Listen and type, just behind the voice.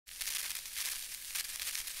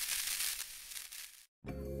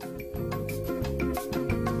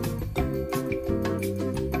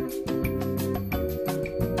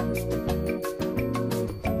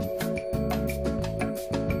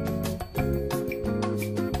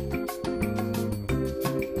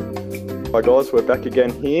Hi guys, we're back again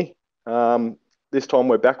here. This time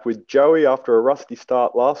we're back with Joey after a rusty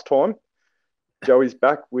start last time. Joey's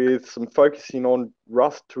back with some focusing on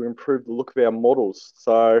rust to improve the look of our models.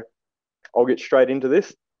 So I'll get straight into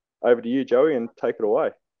this. Over to you, Joey, and take it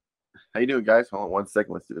away. How you doing, guys? Hold on 1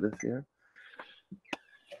 second. Let's do this here.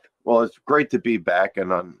 Well, it's great to be back,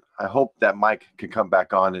 and I hope that Mike can come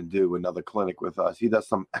back on and do another clinic with us. He does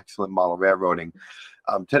some excellent model railroading.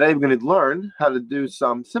 Today, we're going to learn how to do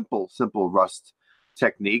some simple rust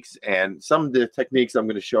techniques, and some of the techniques I'm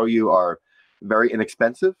going to show you are very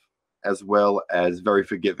inexpensive as well as very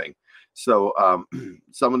forgiving. So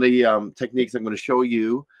some of the techniques I'm going to show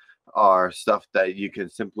you are stuff that you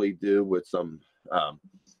can simply do with some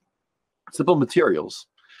simple materials,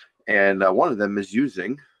 and one of them is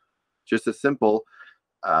using just a simple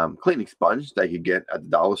cleaning sponge that you get at the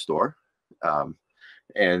dollar store. We're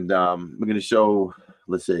going to show,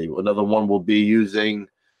 let's see, another one will be using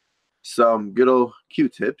some good old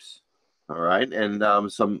Q-tips, all right,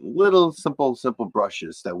 and some little simple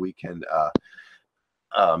brushes that we can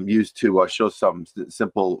use to show some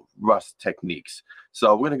simple rust techniques.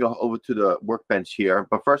 So we're going to go over to the workbench here,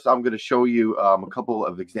 but first I'm going to show you a couple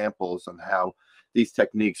of examples on how these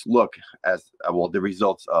techniques look as well, the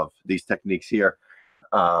results of these techniques here.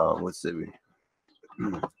 Let's see.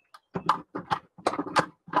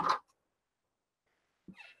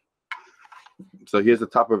 So here's the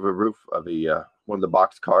top of a roof of a one of the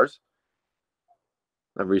box cars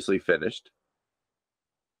I've recently finished.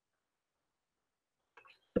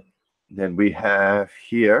 Then we have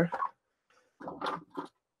here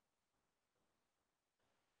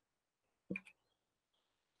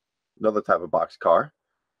another type of box car,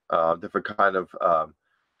 different kind of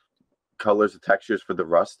colors and textures for the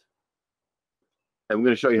rust. And I'm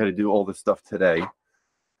going to show you how to do all this stuff today.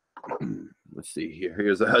 Let's see here.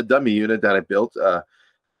 Here's a dummy unit that I built.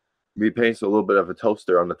 Repaints a little bit of a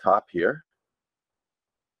toaster on the top here.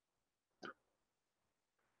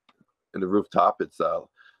 In the rooftop, it's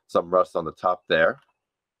some rust on the top there.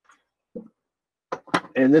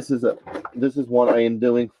 And this is one I am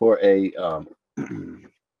doing for a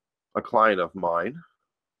client of mine.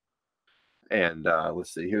 And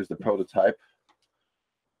let's see, here's the prototype.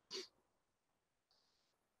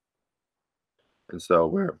 And so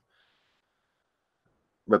we're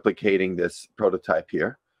replicating this prototype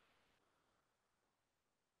here.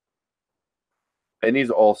 And these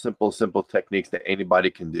are all simple techniques that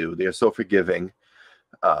anybody can do. They are so forgiving.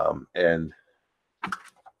 And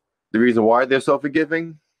the reason why they're so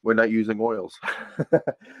forgiving, we're not using oils.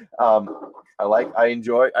 I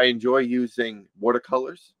enjoy using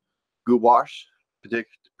watercolors, gouache,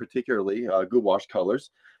 particularly gouache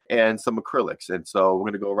colors, and some acrylics. And so we're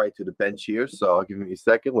going to go right to the bench here. So I'll give you a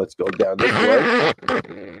second. Let's go down this way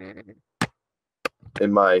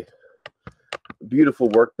in my beautiful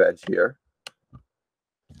workbench here.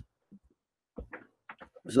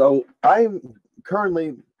 So I'm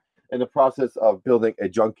currently in the process of building a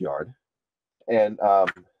junkyard. And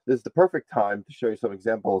this is the perfect time to show you some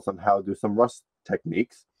examples on how to do some rust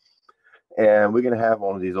techniques. And we're going to have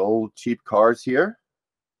one of these old cheap cars here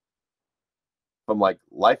from like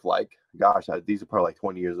Lifelike. Gosh, these are probably like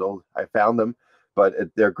 20 years old. I found them, but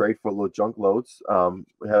they're great for little junk loads.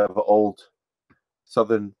 We have an old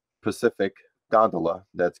Southern Pacific gondola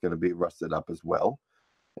that's going to be rusted up as well.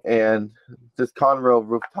 And this Conrail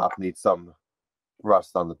rooftop needs some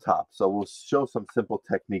rust on the top. So we'll show some simple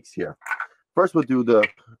techniques here. First, we'll do the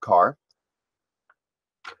car.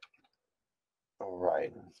 All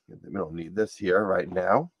right, we don't need this here right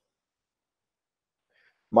now.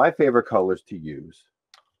 My favorite colors to use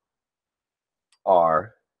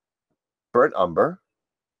are burnt umber.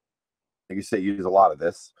 Like you say, use a lot of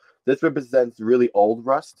this. This represents really old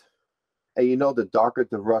rust. And you know, the darker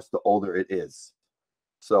the rust, the older it is.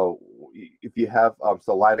 So if you have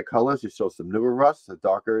some lighter colors, you show some newer rust. The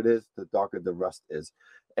darker it is, the darker the rust is.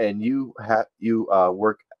 And you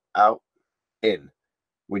work out in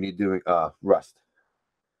when you're doing rust.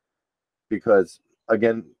 Because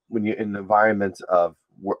again, when you're in the environment of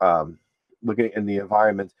looking in the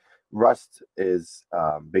environment, rust is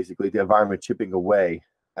basically the environment chipping away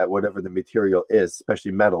at whatever the material is,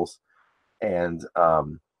 especially metals. And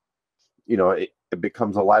it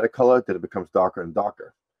becomes a lighter color, then it becomes darker and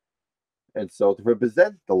darker. And so to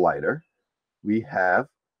represent the lighter, we have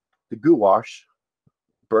the gouache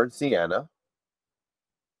burnt sienna.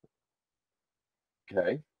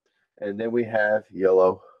 Okay. And then we have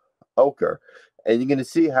yellow ochre. And you're going to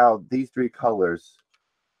see how these three colors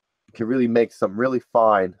can really make some really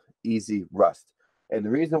fine, easy rust. And the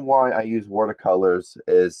reason why I use watercolors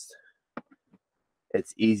is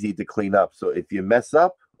it's easy to clean up. So if you mess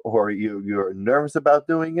up or you're nervous about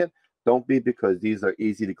doing it, don't be, because these are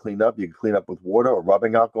easy to clean up. You can clean up with water or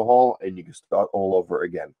rubbing alcohol, and you can start all over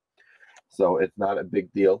again. So it's not a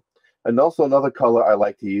big deal. And also another color I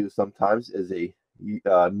like to use sometimes is a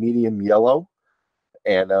medium yellow,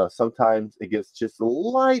 and sometimes it gives just a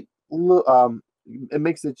light, it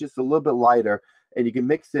makes it just a little bit lighter, and you can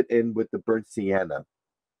mix it in with the burnt sienna,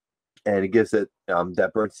 and it gives it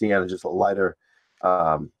that burnt sienna just a lighter.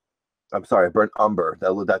 I'm sorry, burnt umber,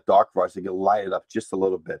 that dark rust. You can light it up just a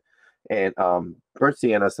little bit, and burnt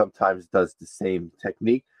sienna sometimes does the same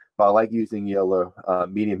technique, but I like using yellow,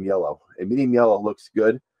 medium yellow. And medium yellow looks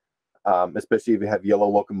good, especially if you have yellow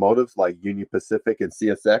locomotives like Union Pacific and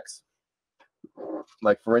CSX.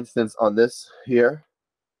 Like for instance, on this here,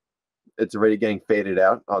 it's already getting faded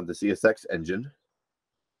out on the CSX engine,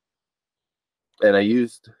 and I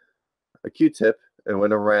used a Q-tip and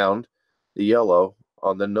went around the yellow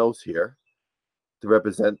on the nose here to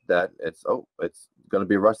represent that it's going to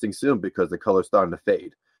be rusting soon because the color's starting to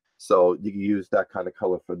fade. So you can use that kind of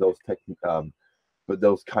color for those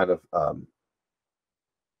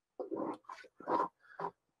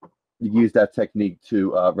you use that technique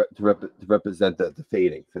to represent the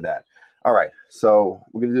fading for that. All right, so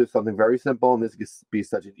we're going to do something very simple, and this can be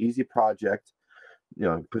such an easy project. You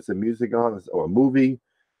know, put some music on or a movie,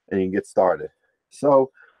 and you can get started.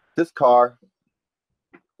 So this car,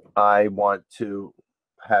 I want to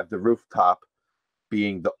have the rooftop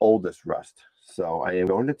being the oldest rust. So I am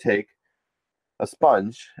going to take a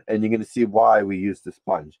sponge, and you're going to see why we use the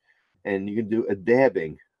sponge. And you can do a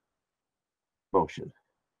dabbing motion.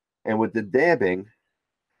 And with the dabbing,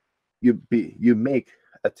 you make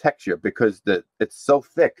a texture because it's so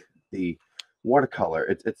thick. The watercolor,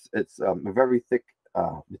 it's a very thick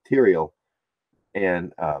material,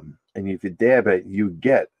 and if you dab it, you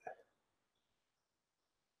get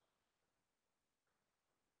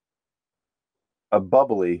a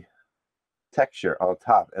bubbly texture on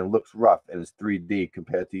top, and it looks rough, and it's 3D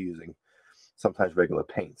compared to using sometimes regular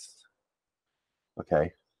paints.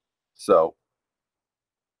 Okay, so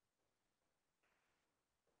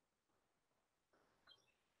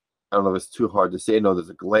I don't know if it's too hard to say. I know there's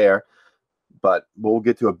a glare, but we'll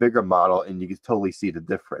get to a bigger model and you can totally see the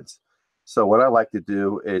difference. So what I like to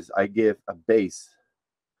do is I give a base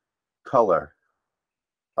color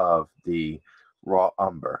of the raw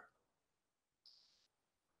umber.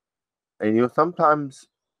 And sometimes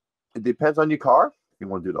it depends on your car. If you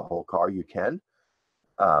want to do the whole car, you can.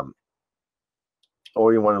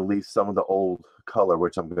 Or you want to leave some of the old color,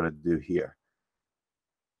 which I'm going to do here.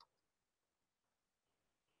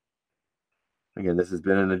 Again, this has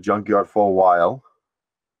been in a junkyard for a while.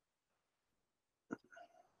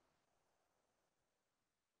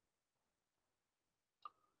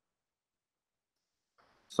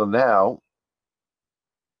 So now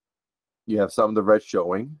you have some of the red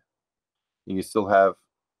showing, and you still have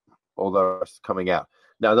all the rest coming out.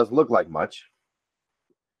 Now it doesn't look like much,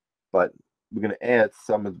 but we're going to add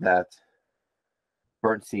some of that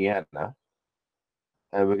burnt sienna,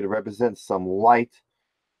 and we're going to represent some light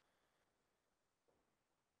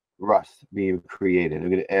rust being created. We're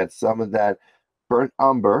going to add some of that burnt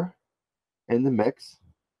umber in the mix.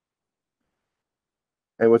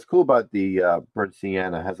 And what's cool about the burnt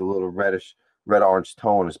sienna, has a little red orange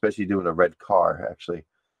tone, especially doing a red car. Actually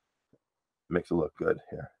makes it look good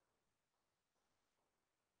here.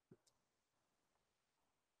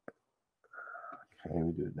 Okay,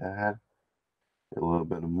 we do that. A little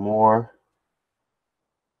bit more.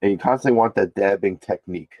 And you constantly want that dabbing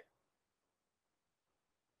technique.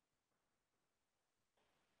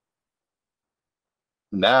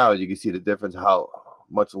 Now you can see the difference, how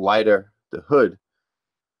much lighter the hood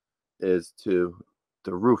is to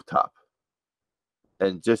the rooftop.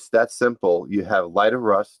 And just that simple, you have lighter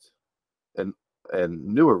rust and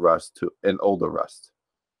newer rust to an older rust.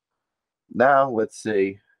 Now let's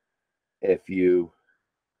see if you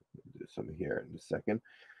do something here in a second.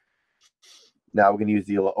 Now we're going to use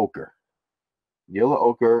the yellow ochre. Yellow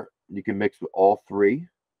ochre you can mix with all three,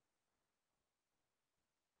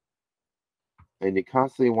 and you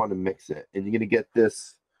constantly want to mix it, and you're going to get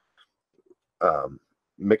this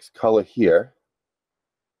mixed color here,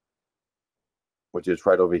 which is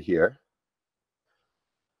right over here.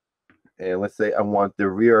 And let's say I want the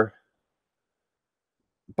rear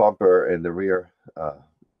bumper and the rear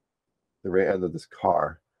end of this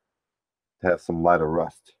car to have some lighter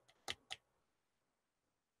rust.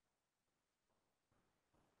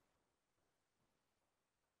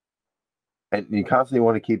 And you constantly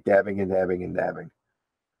want to keep dabbing and dabbing and dabbing.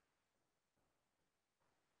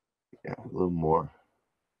 Yeah, a little more.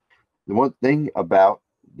 The one thing about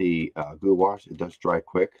the glue wash. It does dry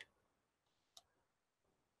quick.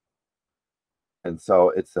 And so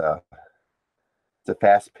it's a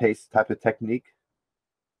fast-paced type of technique.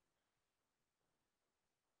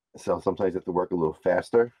 So sometimes you have to work a little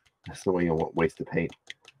faster. That's the way you won't waste the paint.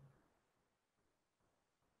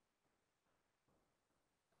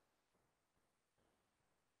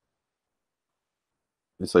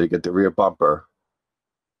 And so you get the rear bumper.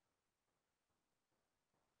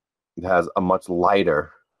 It has a much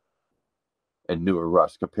lighter and newer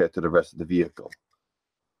rust compared to the rest of the vehicle.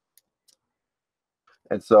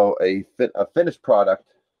 And so a finished product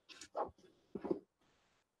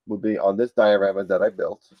would be on this diorama that I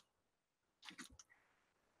built.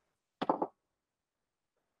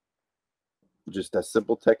 Just a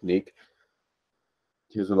simple technique.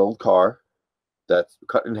 Here's an old car that's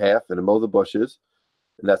cut in half and mow the bushes.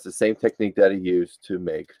 And that's the same technique that I used to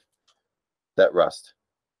make that rust.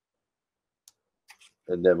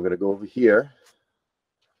 And then we're going to go over here.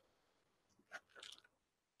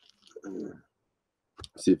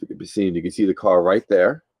 See if it can be seen. You can see the car right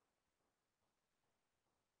there.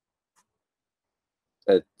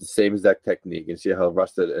 It's the same exact technique. You can see how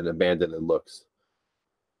rusted and abandoned it looks.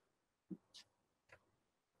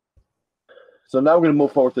 So now we're going to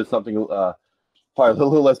move forward to something probably a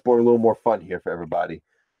little less boring, a little more fun here for everybody.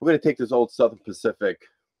 We're going to take this old Southern Pacific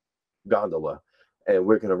gondola and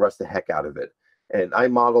we're going to rust the heck out of it. And I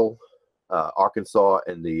model Arkansas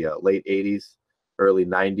in the late 80s, early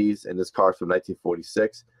 90s, and this car's from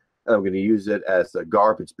 1946. And I'm going to use it as a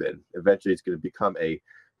garbage bin. Eventually, it's going to become a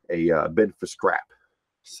bin for scrap.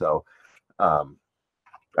 So I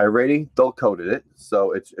already dull coated it,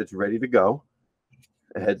 so it's ready to go.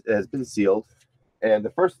 It has been sealed. And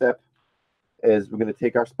the first step is we're going to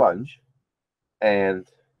take our sponge, and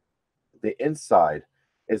the inside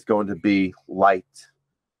is going to be light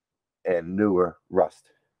and newer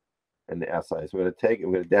rust. And the outside. So we're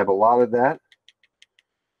going to dab a lot of that.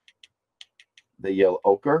 The yellow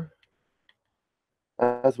ochre,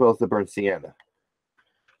 as well as the burnt sienna.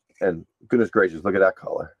 And goodness gracious, look at that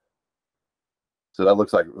color. So that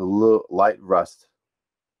looks like a little light rust.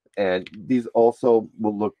 And these also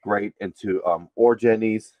will look great into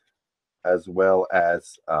orgenis, as well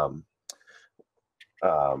as,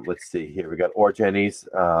 let's see here, we got orgenis,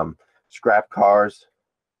 scrap cars.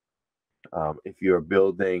 If you're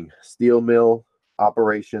building steel mill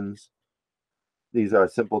operations, these are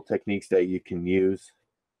simple techniques that you can use.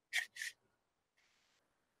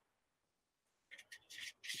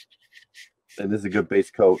 And this is a good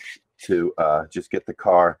base coat to just get the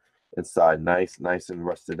car inside nice and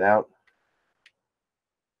rusted out.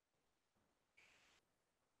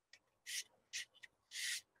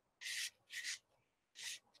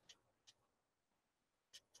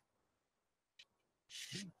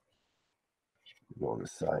 Go on the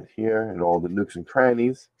side here and all the nooks and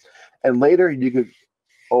crannies. And later you could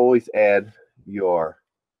always add your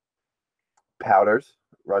powders,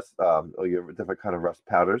 rust, or your different kind of rust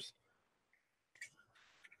powders.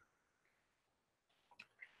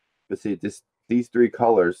 But see, these three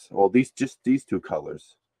colors, well, these two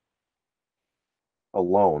colors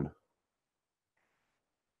alone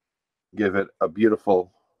give it a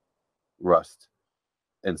beautiful rust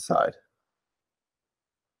inside.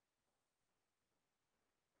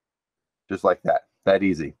 Just like that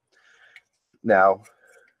easy. Now,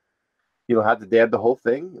 you don't have to dab the whole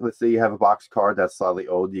thing. Let's say you have a box car that's slightly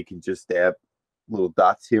old. You can just dab little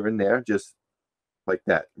dots here and there, just like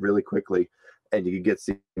that, really quickly. And you can get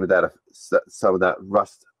some of that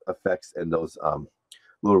rust effects and those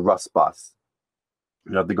little rust spots.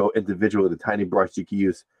 You don't have to go individual with a tiny brush. You can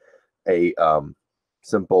use a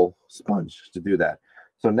simple sponge to do that.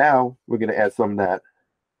 So now we're going to add some of that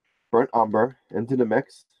burnt umber into the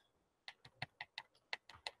mix.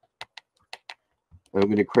 And we're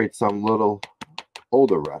going to create some little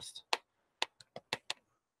older rust.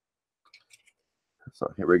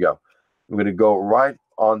 So here we go. I'm going to go right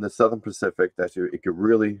on the Southern Pacific that it could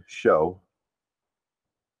really show.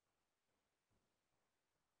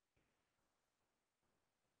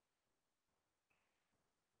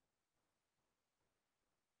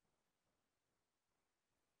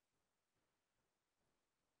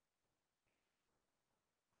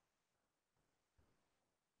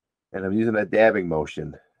 And I'm using that dabbing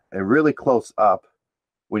motion. And really close up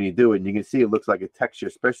when you do it, and you can see it looks like a texture,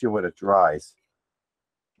 especially when it dries,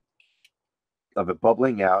 of it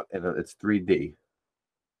bubbling out, and it's 3D.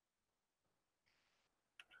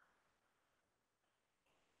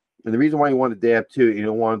 And the reason why you want to dab too, you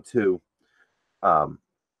don't want to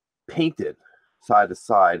paint it side to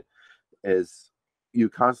side, is you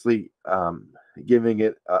constantly giving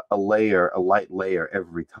it a light layer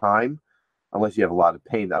every time, unless you have a lot of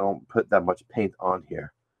paint. I don't put that much paint on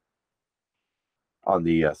here on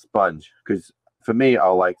the sponge, because for me, I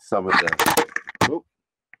like some of the. Oh,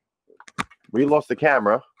 we lost the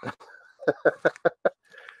camera.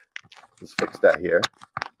 Let's fix that here.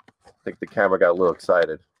 I think the camera got a little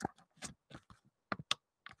excited.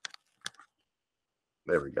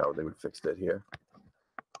 There we go. Then we fixed it here.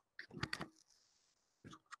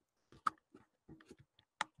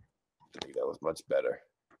 I think that was much better.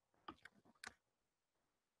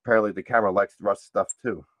 Apparently the camera likes rust stuff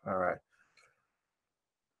too. All right.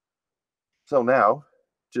 So now,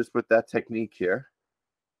 just with that technique here,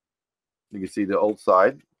 you can see the old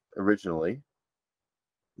side originally,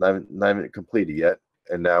 not even completed yet,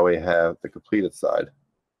 and now we have the completed side.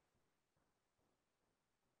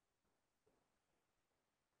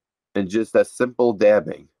 And just that simple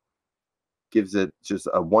dabbing gives it just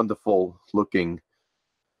a wonderful looking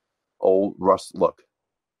old rust look,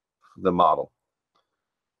 the model.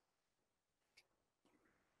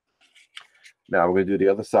 Now we're going to do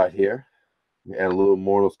the other side here. Add a little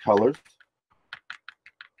more of those colors.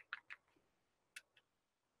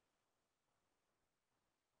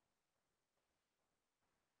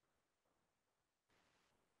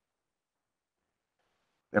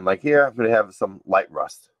 And like here, I'm going to have some light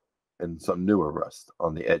rust and some newer rust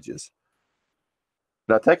on the edges.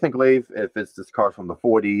 Now, technically, if it's this car from the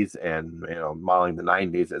 40s and modeling the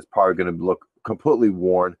 90s, it's probably going to look completely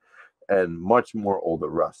worn and much more older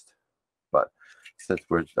rust. But since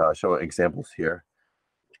we're showing examples here,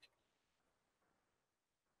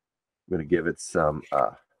 I'm going to give it some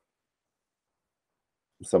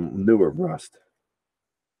newer rust.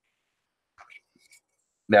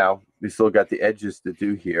 Now, we still got the edges to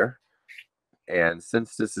do here. And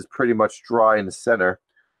since this is pretty much dry in the center,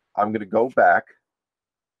 I'm going to go back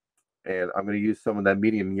and I'm going to use some of that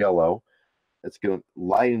medium yellow. It's going to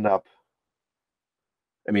lighten up.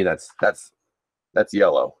 I mean, that's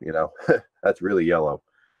yellow, that's really yellow.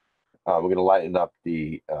 We're going to lighten up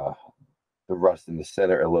the rust in the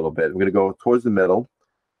center a little bit. I'm going to go towards the middle,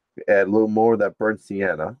 add a little more of that burnt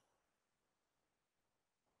sienna.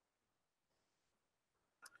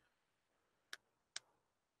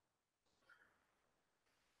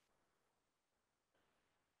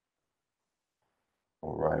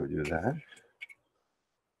 All right, we do that.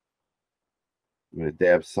 I'm going to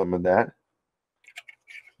dab some of that.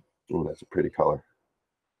 Oh, that's a pretty color.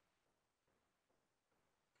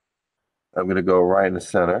 I'm going to go right in the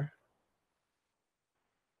center.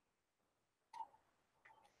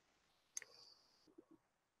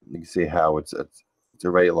 You can see how it's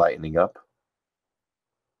already lightening up.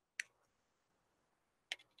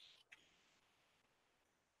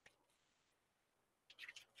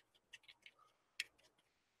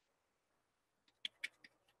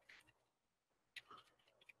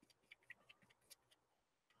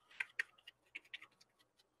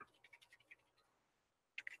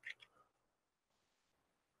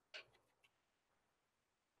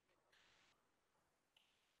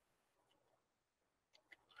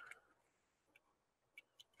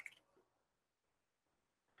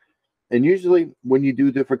 And usually when you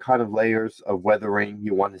do different kind of layers of weathering,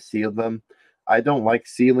 you want to seal them. I don't like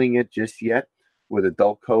sealing it just yet with a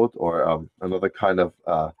dull coat or another kind of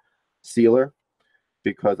sealer,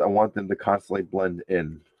 because I want them to constantly blend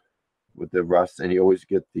in with the rust, and you always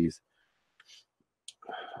get these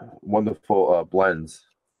wonderful blends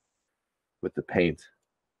with the paint.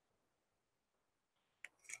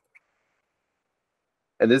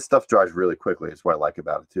 And this stuff dries really quickly. That's what I like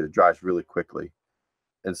about it too. It dries really quickly.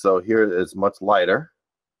 And so here it is much lighter.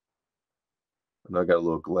 And I got a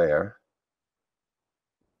little glare.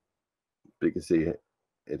 But you can see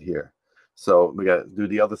it here. So we got to do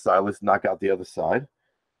the other side. Let's knock out the other side.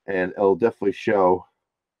 And it'll definitely show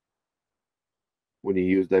when you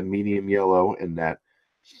use that medium yellow and that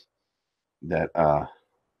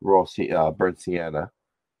burnt sienna.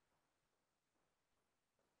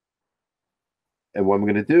 And what I'm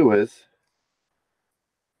going to do is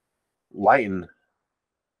lighten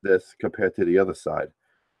this compared to the other side.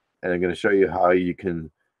 And I'm going to show you how you can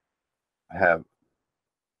have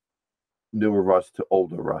newer rust to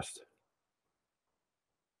older rust.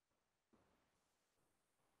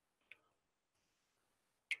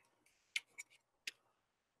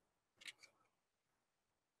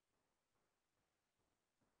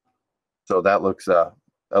 So that looks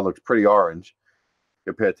pretty orange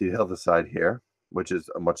compared to the other side here, which is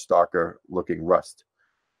a much darker looking rust.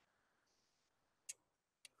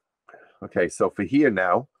 Okay, so for here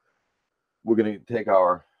now, we're going to take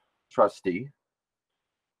our trusty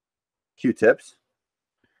Q-tips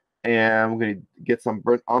And I'm going to get some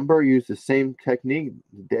burnt umber, use the same technique,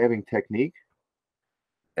 the dabbing technique.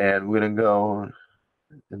 And we're going to go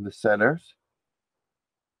in the centers.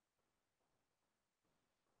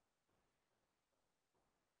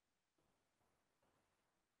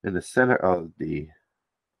 In the center of the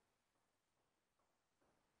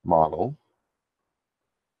model.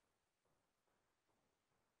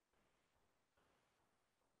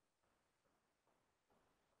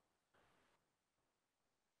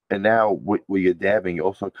 And now when you're dabbing, you're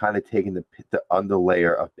also kind of taking the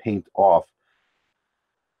underlayer of paint off.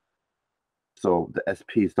 So the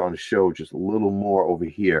SP is starting to show just a little more over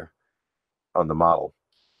here on the model.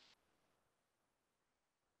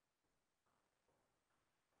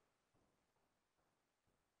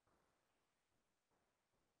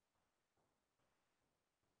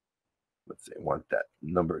 Let's see, I want that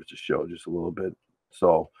number to show just a little bit.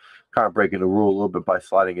 So kind of breaking the rule a little bit by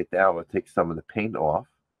sliding it down, we'll take some of the paint off.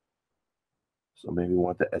 So maybe we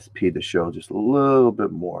want the SP to show just a little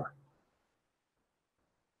bit more.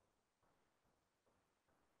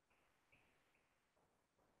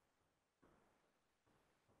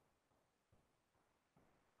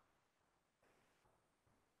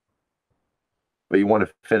 But you want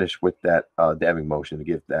to finish with that dabbing motion to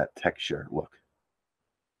give that texture look.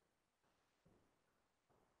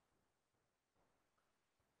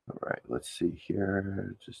 All right, let's see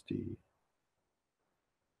here.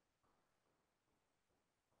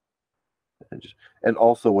 And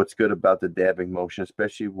also what's good about the dabbing motion,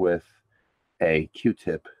 especially with a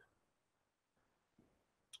Q-tip,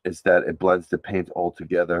 is that it blends the paint all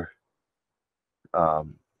together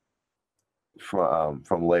from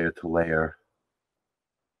layer to layer.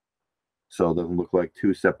 So it doesn't look like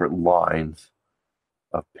two separate lines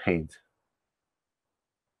of paint.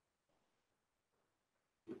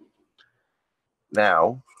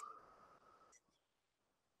 Now,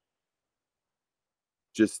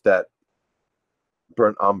 just that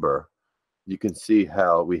burnt umber, you can see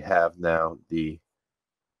how we have now the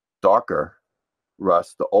darker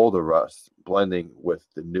rust, the older rust, blending with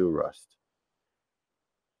the new rust.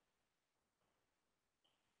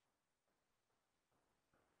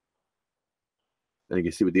 And you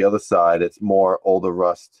can see with the other side, it's more older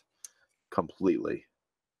rust completely.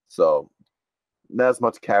 So not as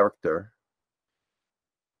much character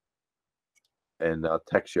and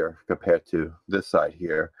texture compared to this side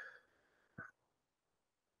here.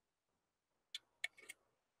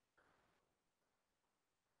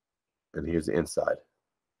 And here's the inside.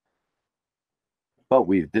 But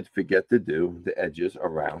we did forget to do the edges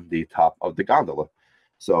around the top of the gondola.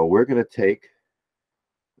 So we're going to take,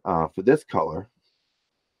 for this color,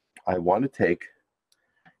 I want to take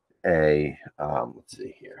a, let's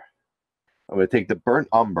see here. I'm going to take the burnt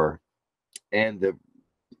umber and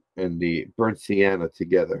the burnt sienna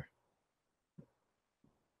together.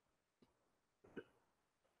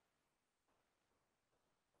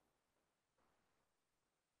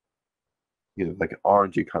 You know, like an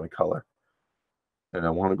orangey kind of color. And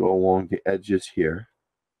I want to go along the edges here.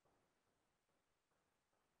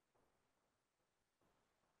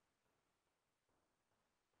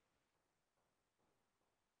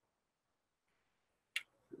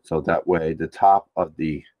 So that way the top of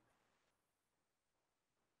the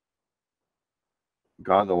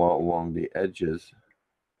gondola along the edges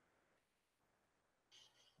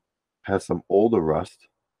has some older rust,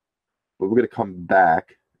 but we're going to come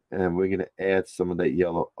back and we're going to add some of that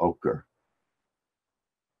yellow ochre.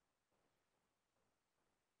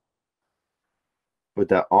 But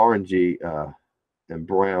that orangey and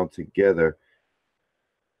brown together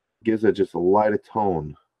gives it just a lighter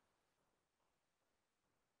tone.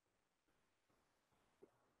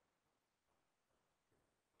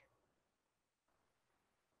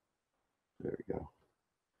 There we go.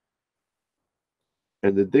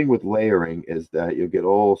 And the thing with layering is that you'll get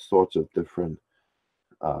all sorts of different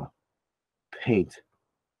paint.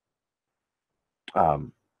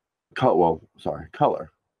 Color.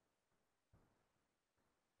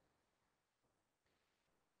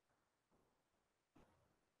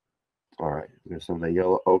 All right, there's some of the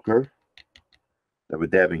yellow ochre that we're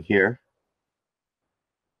dabbing here.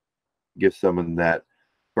 Give some of that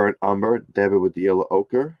burnt umber, dab it with the yellow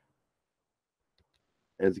ochre.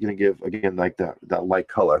 And it's going to give, again, like that light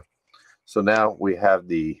color. So now we have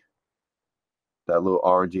that little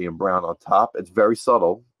orangey and brown on top. It's very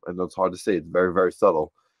subtle, and it's hard to see. It's very, very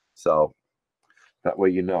subtle. So that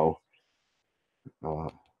way you know.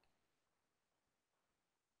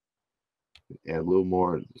 Add a little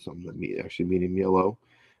more, something actually medium yellow.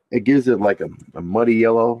 It gives it like a muddy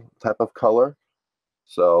yellow type of color.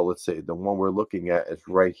 So let's say the one we're looking at is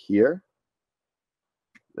right here.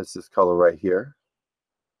 That's this color right here.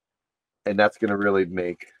 And that's going to really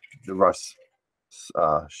make the rust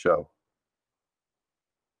show.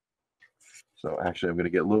 So actually, I'm going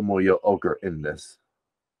to get a little more yellow ochre in this.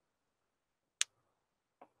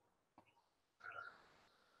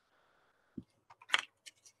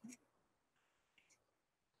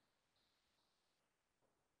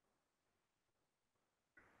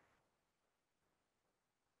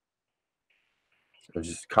 So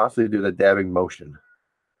just constantly do the dabbing motion.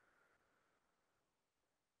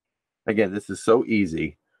 Again, this is so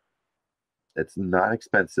easy. It's not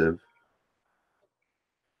expensive.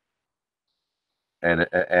 And it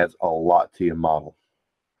adds a lot to your model.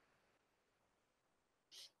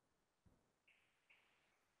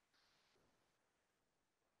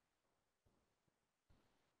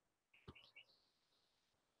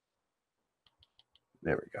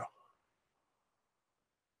 There we go.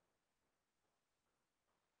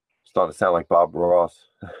 Starting to sound like Bob Ross.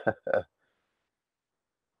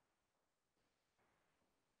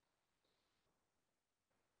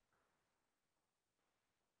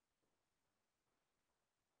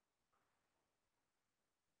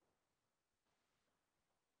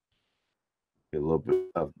 A little bit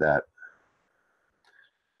of that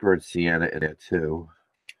burnt sienna in there too.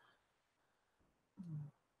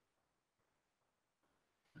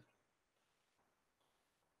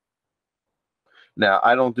 Now,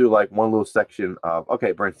 I don't do like one little section of,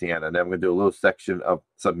 okay, burnt sienna, and then I'm going to do a little section of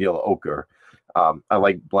some yellow ochre. I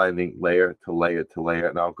like blending layer to layer to layer,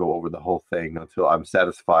 and I'll go over the whole thing until I'm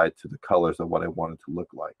satisfied to the colors of what I want it to look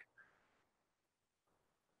like.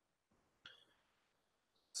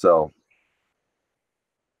 So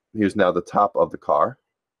here's now the top of the car.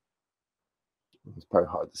 It's probably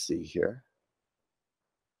hard to see here.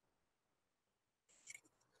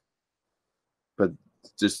 But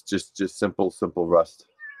just simple rust.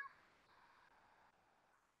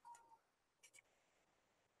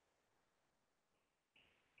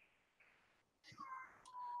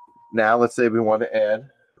 Now let's say we want to add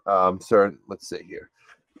certain, let's say here.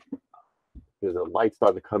 There's a light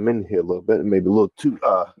starting to come in here a little bit, maybe a little too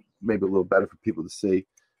maybe a little better for people to see.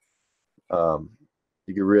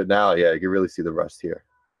 You can read now, yeah, you can really see the rust here.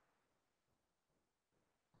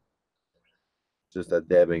 Just that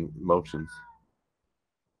dabbing motions.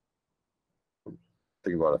 I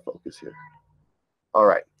think we want to focus here. All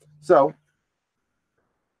right, so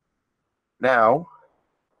now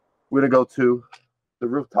we're gonna go to the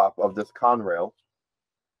rooftop of this Conrail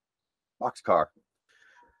boxcar.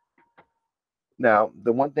 Now,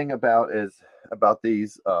 the one thing about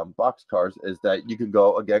these boxcars is that you can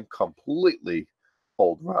go again completely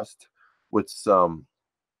old rust with some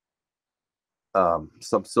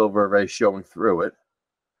silver array showing through it,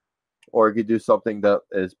 or you could do something that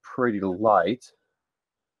is pretty light.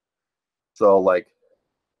 So, like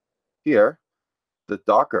here, the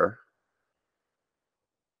darker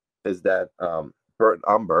is that burnt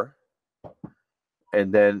umber,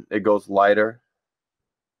 and then it goes lighter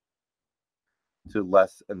to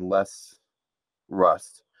less and less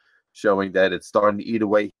rust, showing that it's starting to eat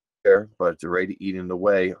away here, but it's already eating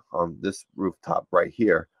away on this rooftop right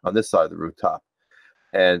here, on this side of the rooftop.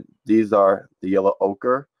 And these are the yellow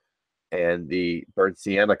ochre and the burnt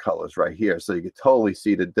sienna colors right here. So you can totally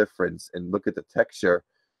see the difference and look at the texture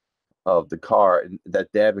of the car, and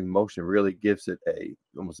that dabbing motion really gives it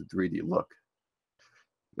almost a 3D look.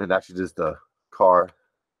 And actually just the car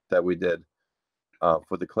that we did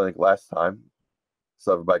for the clinic last time,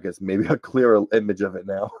 so everybody gets maybe a clearer image of it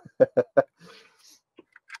now.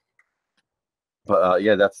 But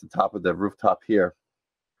yeah, that's the top of the rooftop here.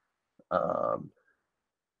 And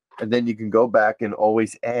then you can go back and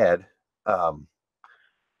always add what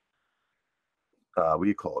do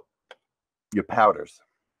you call it, your powders.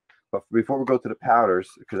 But before we go to the powders,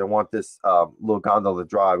 because I want this little gondola to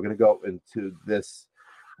dry, we're going to go into this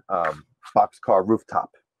boxcar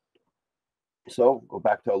rooftop. So go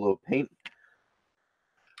back to our little paint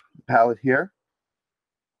palette here.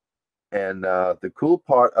 And the cool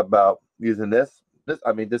part about using this,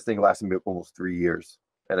 I mean, this thing lasted me almost 3 years,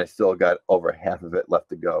 and I still got over half of it left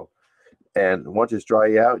to go. And once it's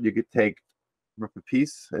dry out, you could rip a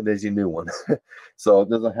piece, and there's your new one. So it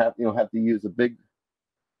doesn't have, you don't have to use a big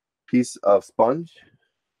piece of sponge.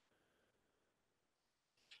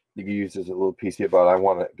 You can use this a little piece here, but I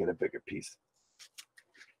want to get a bigger piece.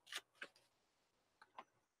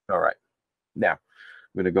 All right, now I'm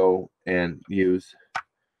going to go and use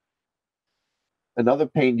another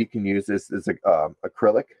paint. You can use this is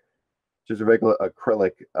acrylic, just a regular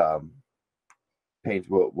acrylic paint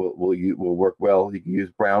will work well. You can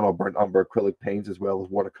use brown or burnt umber acrylic paints as well as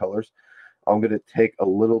watercolors. I'm going to take a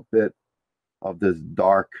little bit of this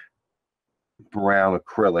dark brown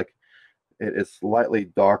acrylic. It is slightly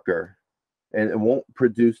darker, and it won't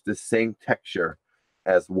produce the same texture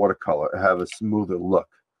as watercolor. It have a smoother look.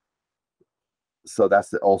 So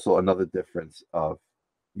that's also another difference of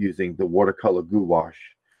using the watercolor gouache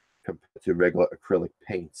compared to regular acrylic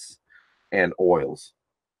paints and oils.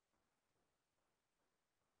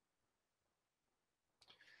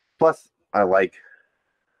 Plus, I like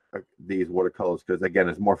these watercolors because, again,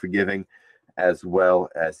 it's more forgiving as well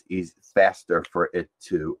as faster for it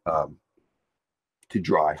to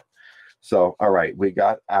dry. So, all right, we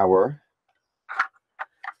got our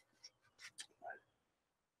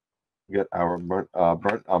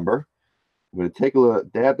burnt umber. I'm going to take a little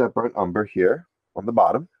dab that burnt umber here on the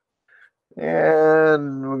bottom,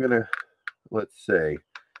 and we're going to, let's say,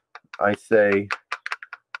 I say,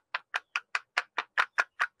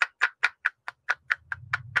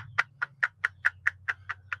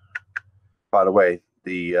 by the way,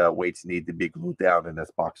 the weights need to be glued down in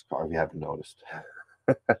this boxcar if you haven't noticed.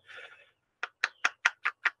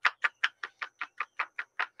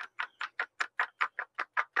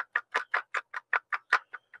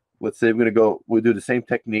 Let's say we'll do the same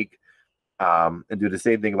technique and do the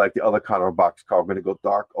same thing like the other kind of boxcar. We're going to go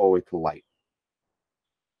dark all the way to light.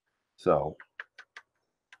 So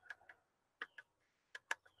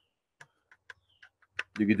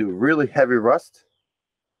you can do really heavy rust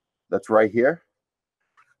that's right here,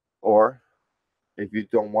 or if you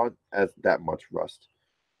don't want that much rust,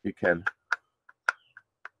 you can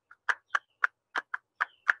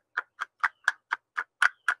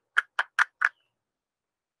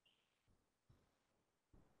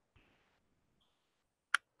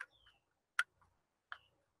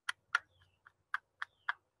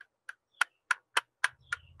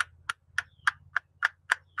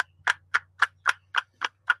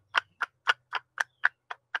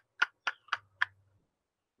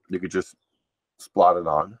just splot it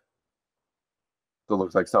on. So it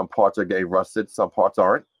looks like some parts are getting rusted, some parts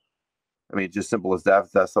aren't. I mean, just simple as that.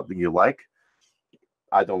 If that's something you like,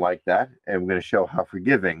 I don't like that. And we're going to show how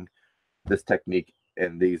forgiving this technique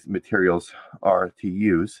and these materials are to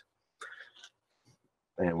use.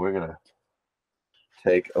 And we're going to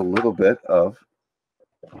take a little bit of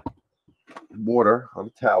water on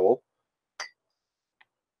the towel.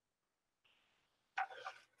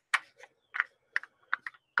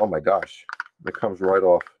 Oh my gosh, it comes right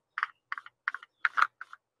off.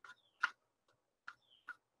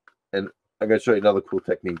 And I'm going to show you another cool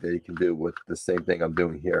technique that you can do with the same thing I'm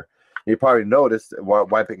doing here. You probably noticed while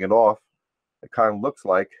wiping it off, it kind of looks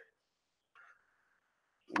like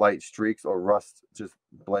light streaks or rust just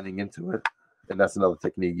blending into it. And that's another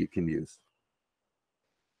technique you can use.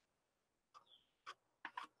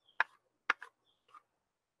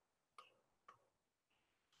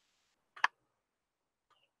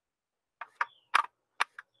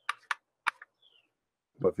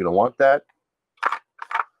 But if you don't want that,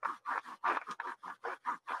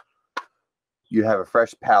 you have a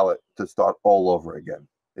fresh palette to start all over again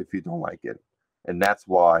if you don't like it. And that's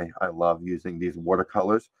why I love using these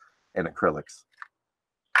watercolors and acrylics.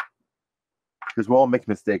 Because we all make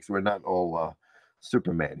mistakes. We're not all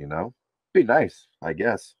Superman, you know? Be nice, I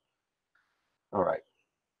guess. All right.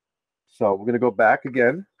 So we're going to go back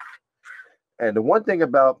again. And the one thing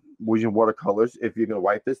about using watercolors, if you're going to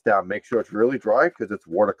wipe this down, make sure it's really dry because it's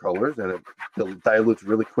watercolors and it dilutes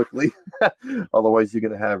really quickly. Otherwise, you're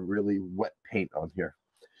going to have really wet paint on here.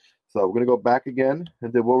 So we're going to go back again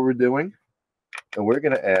and do what we're doing. And we're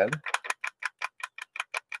going to add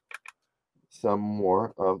some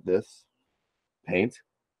more of this paint.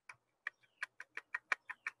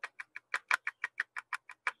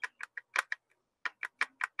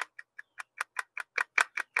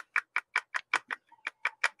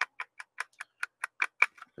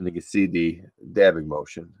 And you can see the dabbing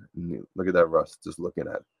motion. Look at that rust, just looking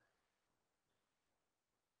at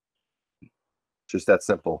it. Just that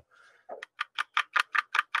simple.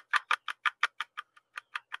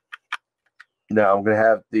 Now I'm going to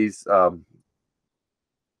have these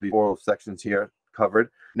oral sections here covered.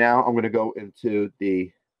 Now I'm going to go into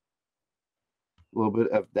the little bit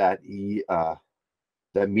of that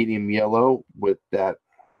that medium yellow with that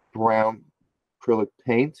brown acrylic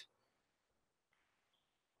paint.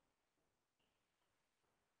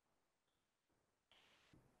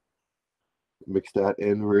 Mix that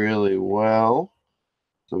in really well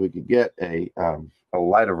so we could get a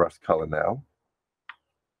lighter rust color now.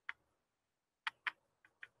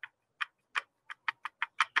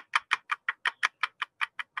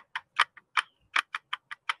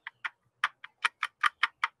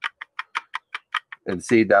 And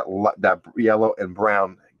see that yellow and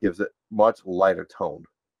brown gives it much lighter tone,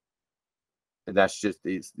 and that's just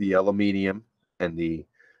the aluminium and the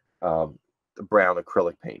brown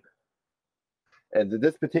acrylic paint. And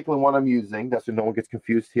this particular one I'm using, that's so no one gets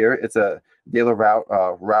confused here, it's a De La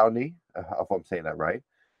Rowney, if I'm saying that right.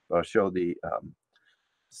 I'll show the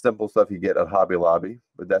simple stuff you get at Hobby Lobby,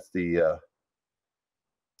 but that's the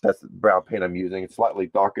brown paint I'm using. It's slightly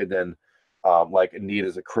darker than like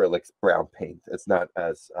Anita's acrylics brown paint. It's not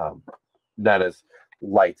as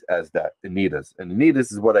light as that Anita's. And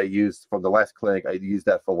Anita's is what I used from the last clinic. I used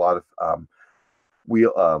that for a lot of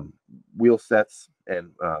wheel sets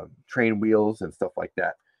and train wheels and stuff like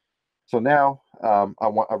that. So now I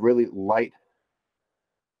want a really light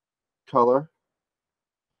color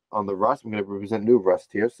on the rust. I'm going to represent new rust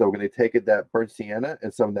here. So we're going to take it that burnt sienna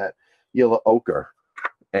and some of that yellow ochre,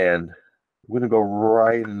 and we're going to go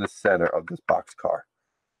right in the center of this box car.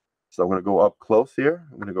 So I'm going to go up close here.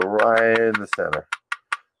 I'm going to go right in the center.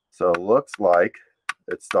 So it looks like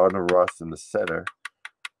it's starting to rust in the center,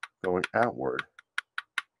 going outward.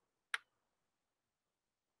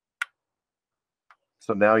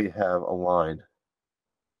 So now you have a line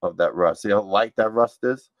of that rust. See how light that rust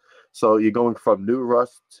is? So you're going from new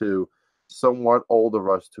rust to somewhat older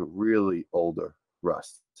rust to really older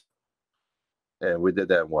rust. And we did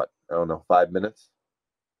that in what? I don't know, 5 minutes?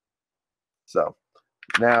 So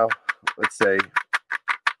now, let's say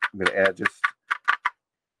I'm going to add just,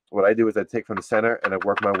 what I do is I take from the center and I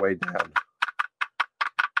work my way down.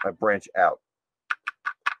 I branch out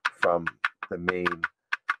from the main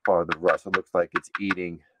part of the rust. It looks like it's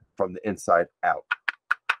eating from the inside out.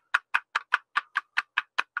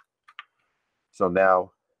 So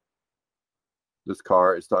now this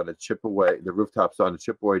car is starting to chip away. The rooftop's starting to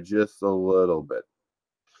chip away just a little bit.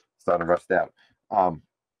 It's starting to rust out. I'm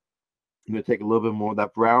going to take a little bit more of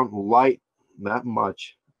that brown, light, not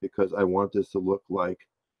much, because I want this to look like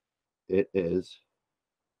it is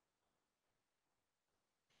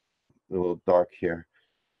a little dark here.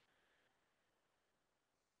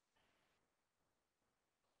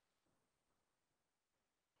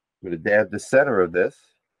 I'm going to dab the center of this.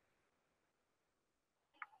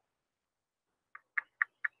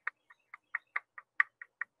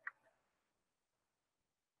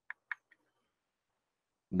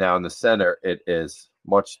 Now in the center, it is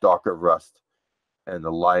much darker rust, and the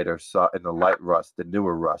light rust, the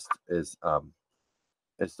newer rust is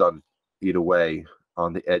it's starting to eat away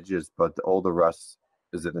on the edges, but the older rust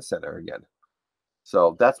is in the center again.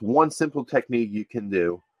 So that's one simple technique you can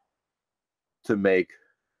do to make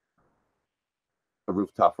a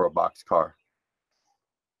rooftop for a box car.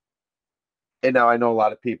 And now I know a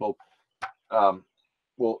lot of people, we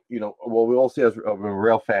all see as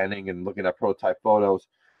rail fanning and looking at prototype photos.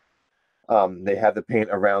 They have the paint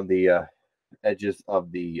around the edges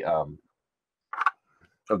of the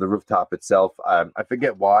rooftop itself. I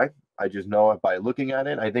forget why. I just know it by looking at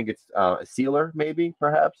it. I think it's a sealer, maybe,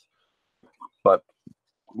 perhaps. But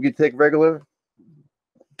we can take regular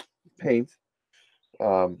paint,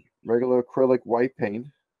 regular acrylic white paint.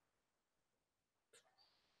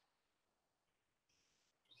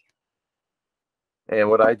 And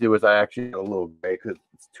what I do is I actually add a little gray because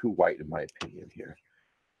it's too white in my opinion here.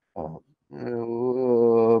 A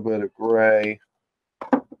little bit of gray.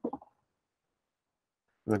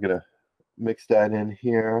 We're going to mix that in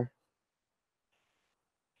here.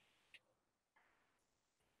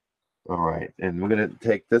 All right, and we're going to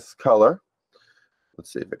take this color.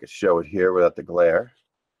 Let's see if I can show it here without the glare.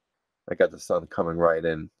 I got the sun coming right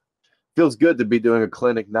in. Feels good to be doing a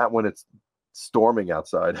clinic, not when it's storming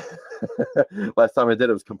outside. Last time I did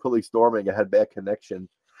it was completely storming. I had bad connection.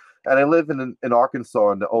 And I live in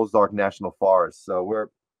Arkansas in the Ozark National Forest, so we're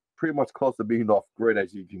pretty much close to being off grid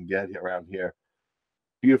as you can get around here.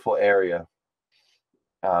 Beautiful area.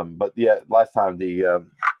 But yeah, last time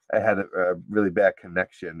I had a really bad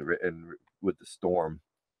connection with the storm.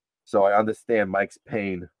 So I understand Mike's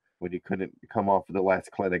pain when he couldn't come on for the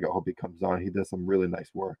last clinic. I hope he comes on. He does some really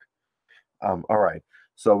nice work. All right,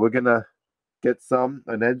 so we're gonna get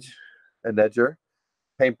an edger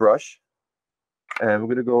paintbrush, and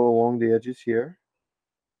we're gonna go along the edges here,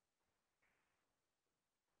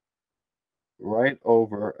 right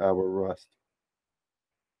over our rust.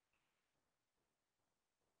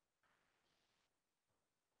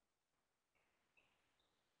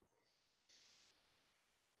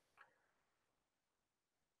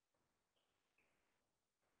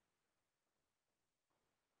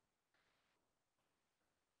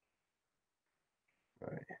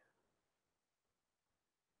 Right.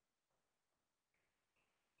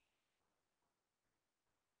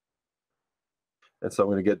 And so I'm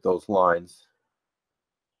going to get those lines.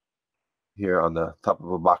 here on the top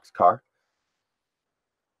of a box car.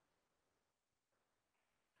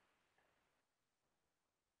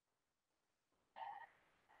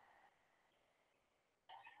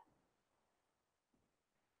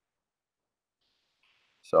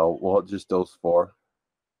 So we'll just those four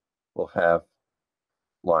will have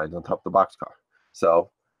lines on top of the box car. So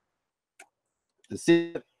to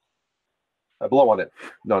see it, I blow on it.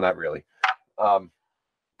 No, not really.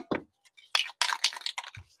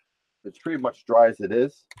 It's pretty much dry as it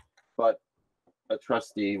is, but a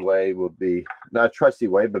trusty way would be, not a trusty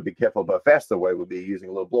way, but be careful, but a faster way would be using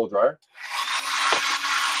a little blow dryer.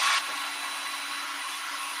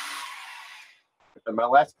 In my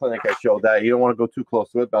last clinic, I showed that you don't want to go too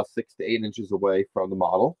close to it, about 6 to 8 inches away from the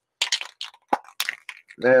model.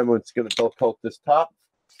 Then we're just going to coat this top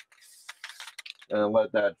and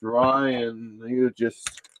let that dry, and you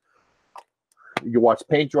watch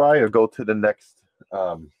paint dry or go to the next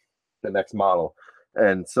model.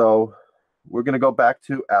 And so we're going to go back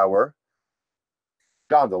to our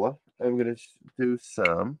gondola, and we're going to do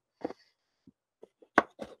some.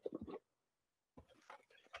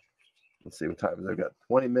 Let's see what time I've got.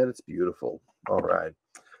 20 minutes. Beautiful. All right.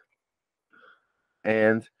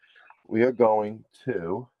 And we are going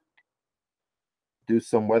to do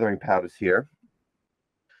some weathering powders here.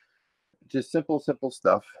 Just simple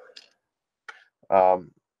stuff.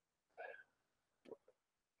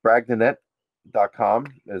 Bragdonet.com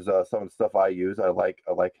is some of the stuff I use. I like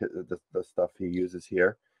the stuff he uses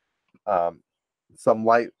here. Some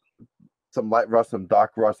light rust, some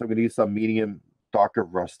dark rust. I'm going to use some medium darker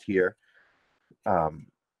rust here on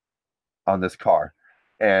this car.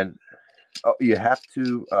 And you have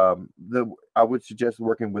to I would suggest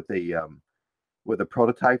working with a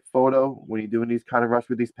prototype photo when you're doing these kind of rust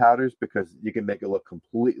with these powders, because you can make it look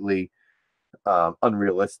completely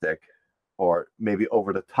unrealistic or maybe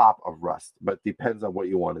over the top of rust, but it depends on what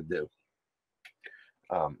you want to do.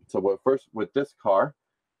 So first with this car,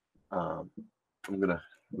 we're gonna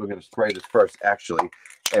spray this first actually,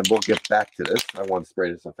 and we'll get back to this. I want to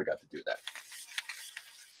spray this. I forgot to do that.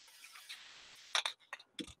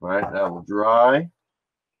 All right, that will dry.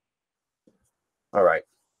 All right,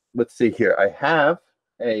 let's see here. I have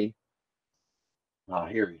a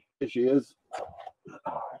here she is.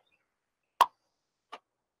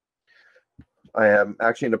 I am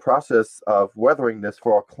actually in the process of weathering this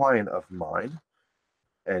for a client of mine,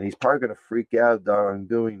 and he's probably going to freak out that I'm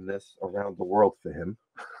doing this around the world for him.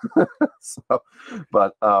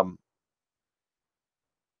 But I'm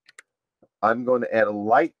going to add a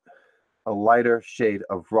lighter shade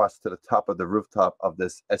of rust to the top of the rooftop of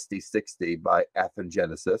this SD60 by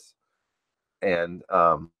Genesis, and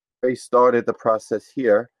I started the process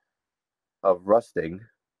here of rusting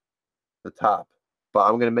the top, but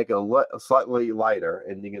I'm going to make it a slightly lighter,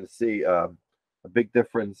 and you're going to see a big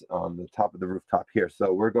difference on the top of the rooftop here.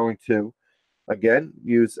 So we're going to again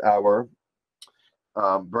use our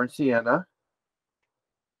burnt sienna,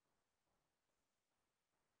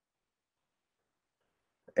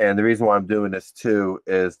 and the reason why I'm doing this too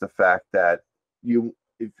is the fact that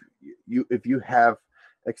if you have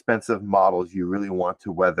expensive models you really want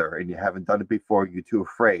to weather and you haven't done it before, you're too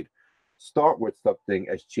afraid, start with something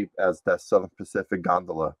as cheap as that Southern Pacific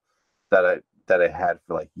gondola that I had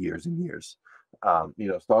for like years and years.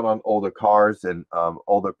 Start on older cars and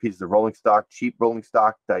older pieces of rolling stock, cheap rolling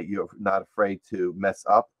stock that you're not afraid to mess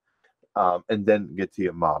up, and then get to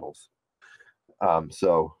your models.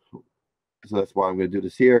 So that's why I'm going to do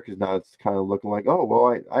this here, because now it's kind of looking like, oh,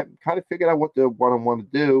 well, I kind of figured out what I want to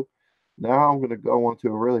do. Now I'm going to go onto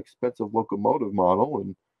a really expensive locomotive model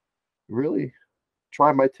and really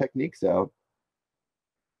try my techniques out.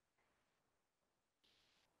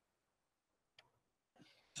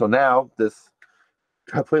 So now this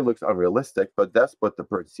completely looks unrealistic, but that's what the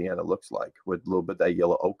burnt sienna looks like, with a little bit of that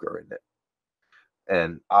yellow ochre in it.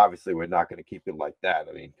 And obviously we're not going to keep it like that.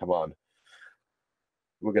 I mean, come on.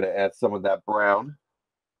 We're going to add some of that brown.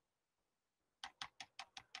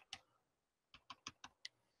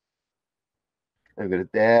 I'm going to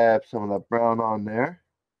dab some of that brown on there.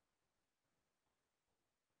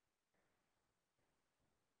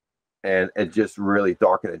 And it just really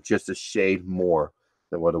darkened it just a shade more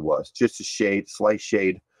than what it was. Just a shade, slight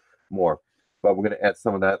shade more. But we're going to add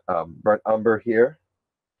some of that burnt umber here.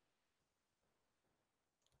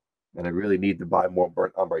 And I really need to buy more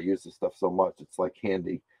burnt umber. I use this stuff so much. It's like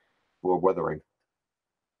candy for weathering.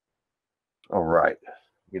 All right.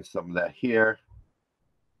 Get some of that here.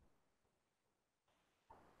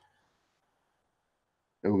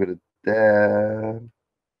 And we're going to dab.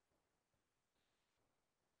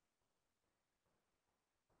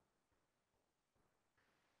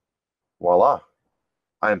 Voila.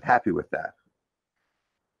 I am happy with that.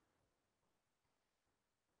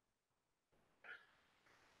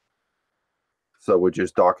 So we're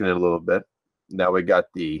just darkening it a little bit. Now we got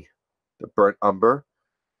the burnt umber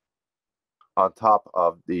on top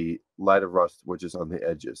of the lighter rust, which is on the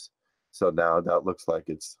edges. So now that looks like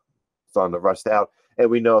it's starting to rust out. And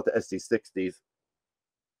we know the SD60s,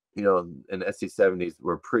 you know, and the SD70s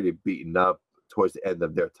were pretty beaten up towards the end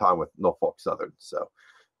of their time with Norfolk Southern. So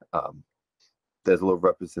there's a little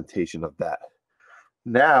representation of that.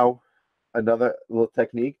 Now, another little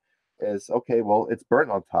technique is, okay, well, it's burnt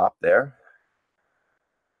on top there.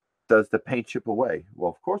 Does the paint chip away? Well,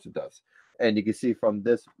 of course it does. And you can see from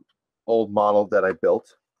this old model that I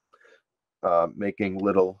built, making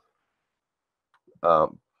little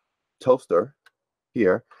toaster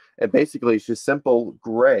here. And basically, it's just simple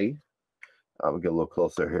gray. I'll get a little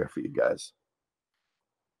closer here for you guys.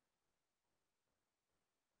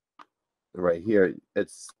 Right here,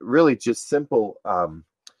 it's really just simple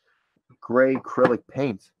gray acrylic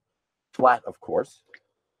paint, flat, of course.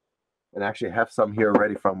 And actually have some here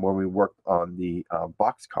already from when we worked on the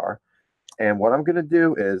box car. And what I'm going to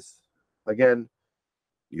do is, again,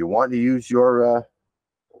 you want to use your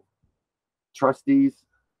trustees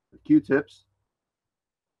Q-tips,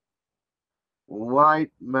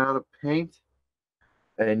 light amount of paint,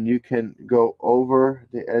 and you can go over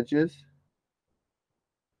the edges.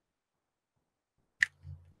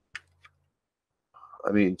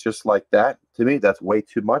 I mean, just like that. To me, that's way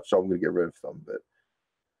too much, so I'm going to get rid of some of it.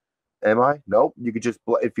 Am I? Nope. You could just,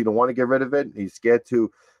 if you don't want to get rid of it, you're scared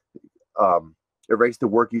to erase the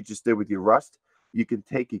work you just did with your rust, you can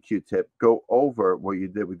take a Q-tip, go over what you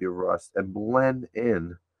did with your rust, and blend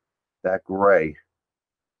in that gray.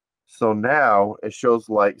 So now it shows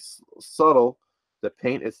like subtle, the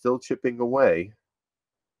paint is still chipping away,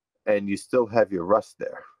 and you still have your rust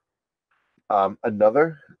there.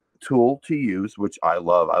 Another tool to use, which I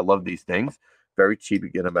love these things, very cheap, you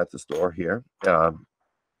get them at the store here.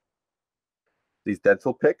 These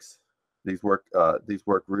dental picks, these work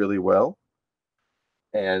really well.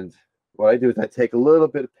 And what I do is I take a little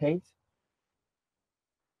bit of paint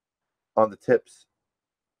on the tips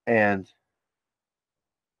and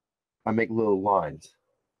I make little lines.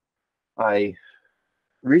 I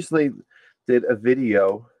recently did a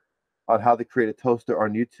video on how to create a toaster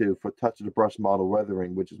on YouTube for touch of the brush model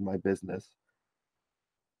weathering, which is my business.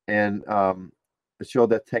 And I showed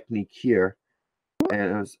that technique here.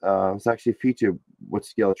 And it was actually featured with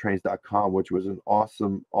scaletrains.com, which was an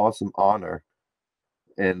awesome honor.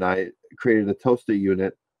 And I created a toaster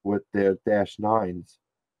unit with their -9s.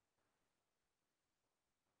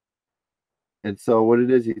 And so what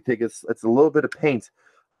it is, you take it's a little bit of paint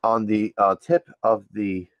on the tip of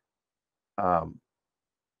the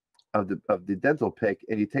dental pick,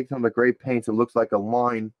 and you take some of the gray paint, so it looks like a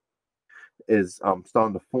line is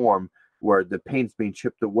starting to form where the paint's being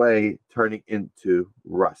chipped away, turning into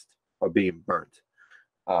rust or being burnt.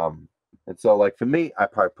 And so, like for me, I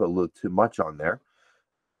probably put a little too much on there.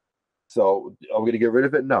 So are we going to get rid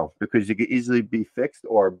of it? No, because you can easily be fixed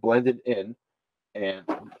or blended in. And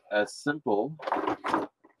as simple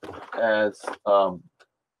as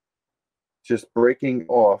just breaking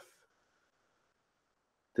off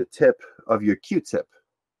the tip of your Q-tip.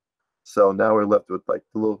 So now we're left with like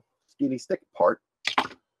the little skinny stick part.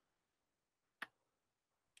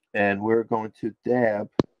 And we're going to dab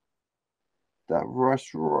that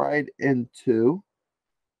rust right into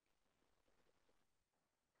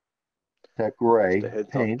that gray Just a heads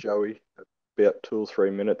paint. up, Joey, about 2 or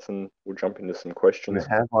 3 minutes and we'll jump into some questions.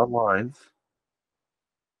 We have our lines.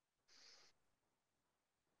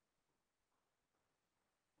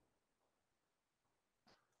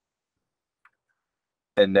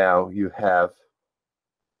 And now you have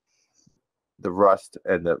the rust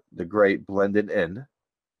and the gray blended in.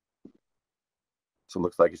 So it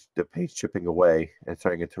looks like the paint's chipping away and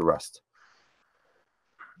turning into rust.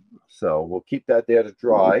 So we'll keep that there to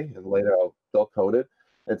dry, and later I'll dull coat it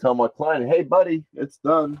and tell my client, hey, buddy, it's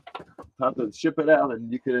done. Time to ship it out, and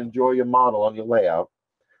you can enjoy your model on your layout.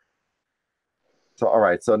 So, all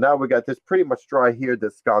right, so now we got this pretty much dry here,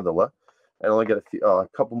 this gondola. I only got a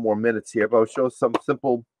couple more minutes here, but I'll show some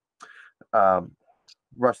simple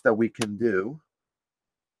rust that we can do.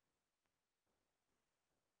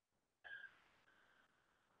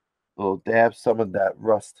 We'll dab some of that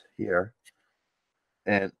rust here.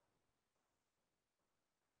 And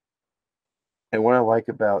what I like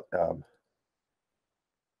about the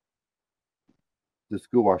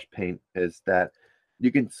school wash paint is that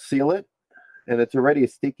you can seal it, and it's already a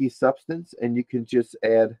sticky substance, and you can just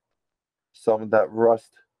add some of that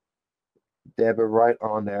rust Dab it right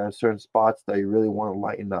on there in certain spots that you really want to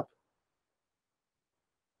lighten up.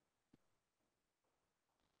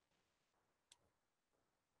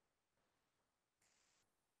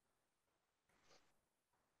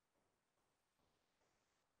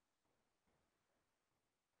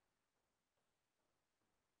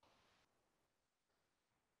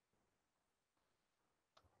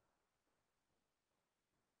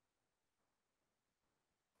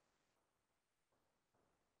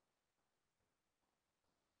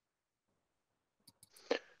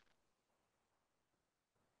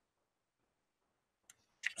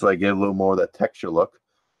 So I get a little more of that texture look.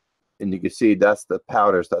 And you can see that's the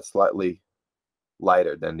powders that's slightly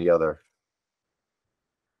lighter than the other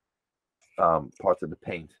parts of the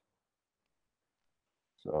paint.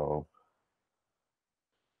 So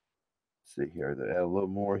let's see here. Add a little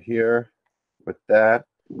more here with that.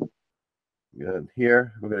 Good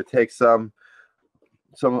here. We're going to take some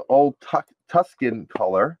old Tuscan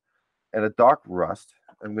color and a dark rust.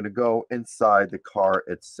 I'm going to go inside the car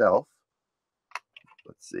itself.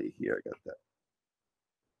 Let's see here. I got that.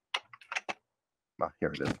 Oh,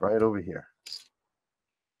 here it is, right over here.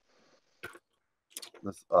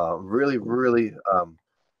 This really, really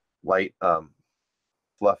light,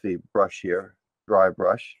 fluffy brush here, dry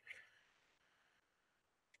brush.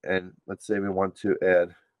 And let's say we want to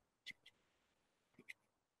add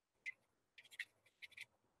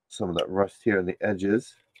some of that rust here on the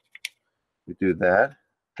edges. We do that.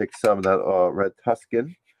 Take some of that red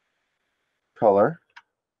Tuscan color.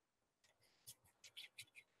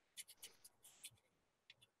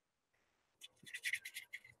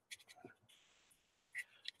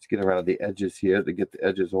 Just get around the edges here to get the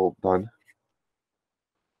edges all done.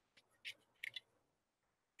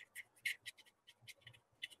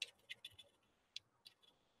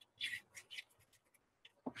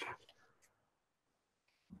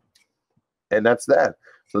 And that's that.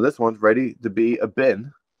 So this one's ready to be a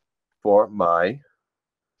bin for my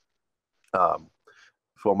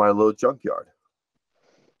little junkyard.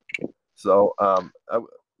 So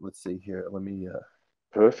let's see here. Let me.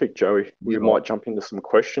 Perfect, Joey. We might jump into some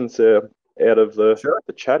questions there out of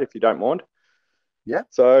the chat if you don't mind. Yeah.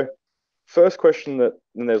 So, first question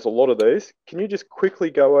and there's a lot of these. Can you just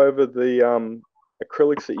quickly go over the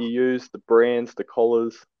acrylics that you use, the brands, the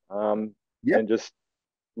colors, and just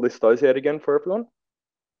list those out again for everyone?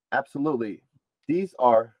 Absolutely. These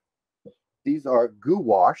are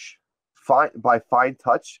gouache by Fine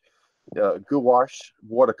Touch, gouache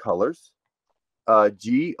watercolors.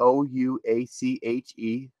 Gouache.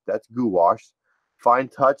 That's gouache. Fine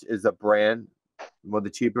Touch is a brand, one of the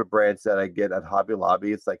cheaper brands that I get at Hobby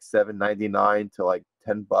Lobby. It's like $7.99 to like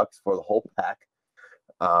 $10 for the whole pack.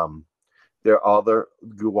 There are other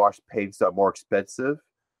gouache paints that are more expensive.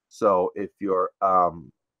 So if you're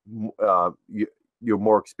you're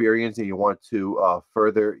more experienced and you want to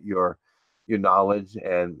further your knowledge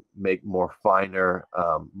and make more finer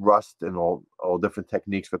rust and all different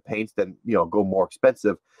techniques for paints, then go more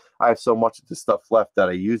expensive. I have so much of this stuff left that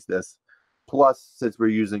I use this. Plus, since we're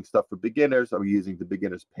using stuff for beginners, I'm using the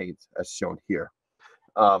beginner's paint as shown here.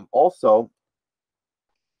 Also,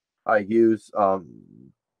 I use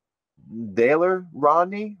Daler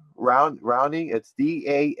Rowney. It's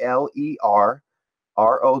DALERROWNEY,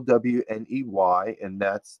 and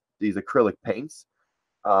that's these acrylic paints.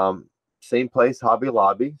 Same place, Hobby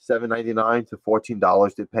Lobby, $7.99 to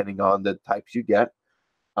 $14 depending on the types you get.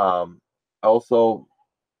 Also,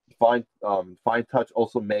 Fine Touch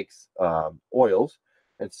also makes oils,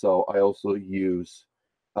 and so I also use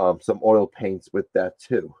some oil paints with that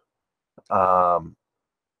too. I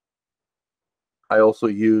also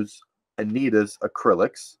use Anita's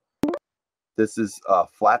acrylics. This is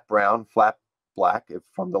flat brown, flat black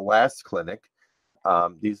from the last clinic.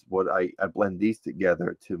 These I blend these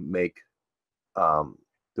together to make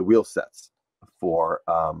the wheel sets for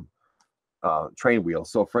train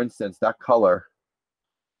wheels. So, for instance, that color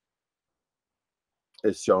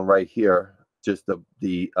is shown right here. Just the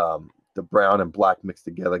brown and black mixed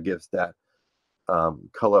together gives that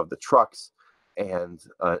color of the trucks and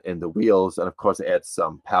the wheels, and of course it adds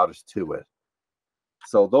some powders to it.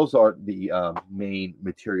 So those are the main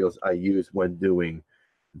materials I use when doing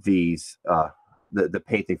these the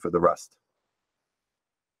painting for the rust.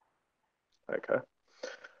 Okay.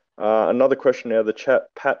 Another question now. The chat.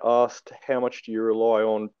 Pat asked, "How much do you rely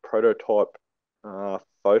on prototype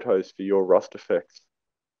photos for your rust effects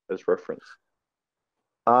as reference?"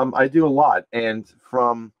 I do a lot, and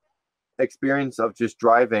from experience of just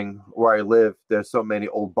driving where I live, there's so many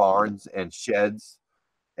old barns and sheds,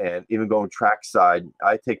 and even going trackside,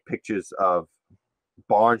 I take pictures of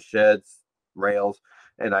barn, sheds, rails,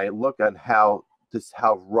 and I look at how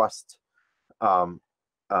rust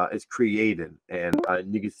is created, and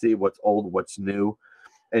you can see what's old, what's new,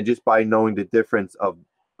 and just by knowing the difference of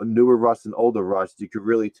newer rust and older rust, you can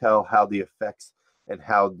really tell how the effects and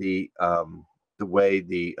how the way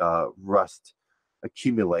the rust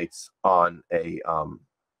accumulates on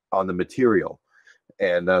the material.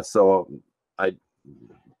 And so I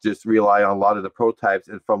just rely on a lot of the prototypes,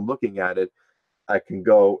 and from looking at it, I can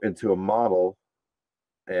go into a model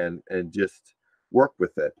and just work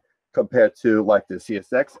with it, compared to like the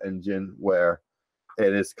CSX engine, where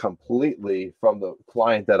it is completely from the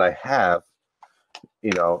client that I have.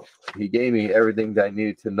 You know, he gave me everything that I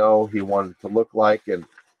needed to know he wanted to look like, and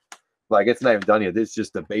like it's not even done yet. This is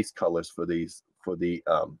just the base colors for these for the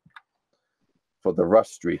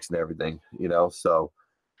rust streaks and everything, you know. So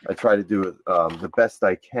I try to do the best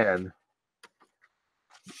I can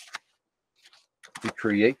to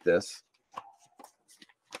create this,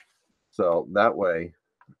 so that way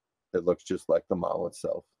it looks just like the model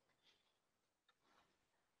itself.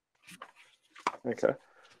 Okay.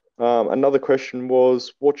 Another question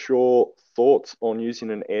was, what's your thoughts on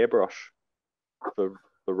using an airbrush for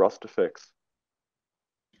the rust effects?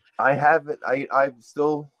 I haven't. I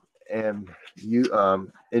still am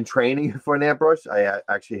in training for an airbrush. I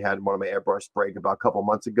actually had one of my airbrush break about a couple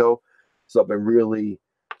months ago, so I've been really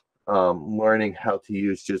learning how to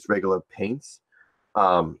use just regular paints.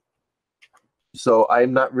 So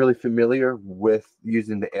I'm not really familiar with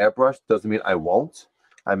using the airbrush. Doesn't mean I won't.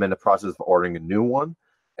 I'm in the process of ordering a new one,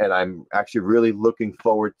 and I'm actually really looking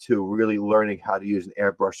forward to really learning how to use an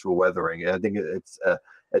airbrush for weathering. And I think it's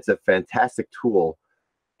a fantastic tool,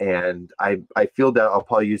 and I feel that I'll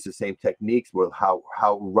probably use the same techniques with how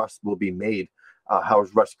rust will be made, how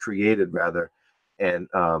is rust created rather, and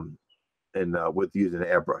with using an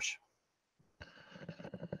airbrush.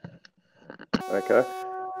 Okay.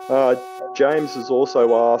 James has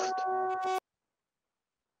also asked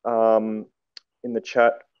in the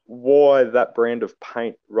chat why that brand of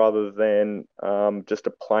paint rather than just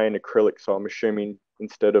a plain acrylic. So I'm assuming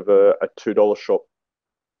instead of a $2 shop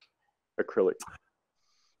acrylic.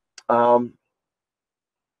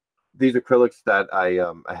 These acrylics that I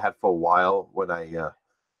had for a while when I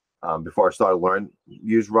before I started learning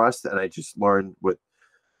use rust, and I just learned with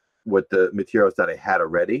the materials that I had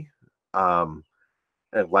already, and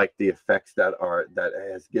like the effects that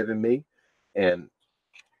it has given me, and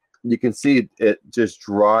you can see it just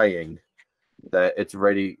drying, that it's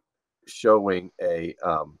already showing a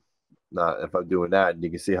not if I'm doing that, and you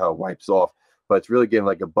can see how it wipes off, but it's really giving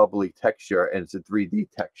like a bubbly texture, and it's a 3D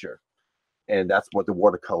texture, and that's what the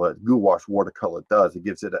watercolor gouache watercolor does. It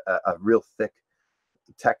gives it a real thick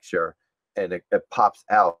texture, and it pops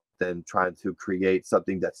out. Then trying to create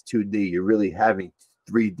something that's 2D, you're really having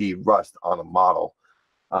 3D rust on a model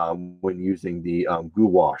when using the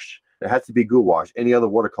gouache. It has to be gouache. Any other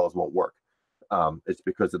watercolors won't work. It's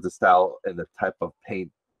because of the style and the type of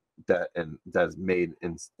paint that is made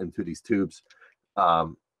into these tubes.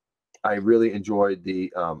 I really enjoyed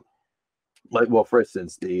the for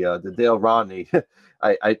instance, the Dale Rodney.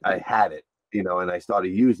 I had it, you know, and I started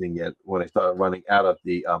using it when I started running out of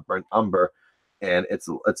the burnt umber, and it's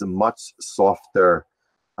a much softer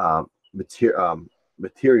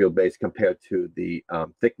material base compared to the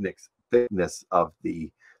thickness of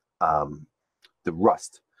the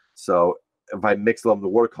rust. So if I mix the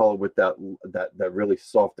watercolor with that really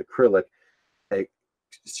soft acrylic, it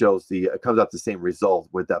comes out the same result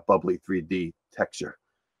with that bubbly 3D texture.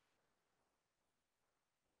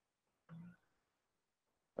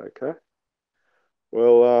 Okay.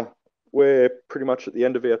 Well, we're pretty much at the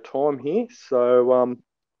end of our time here, so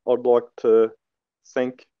I'd like to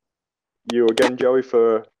thank you again, Joey,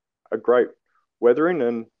 for a great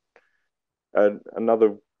weathering and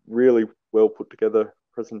another really well put together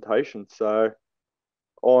presentation. So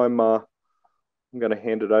I'm going to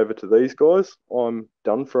hand it over to these guys. I'm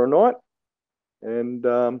done for a night, and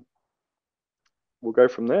we'll go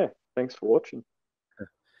from there. Thanks for watching.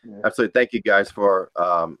 Yeah. Absolutely. Thank you guys for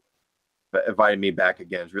inviting me back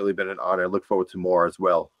again. It's really been an honor. I look forward to more as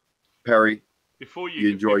well. Perry, you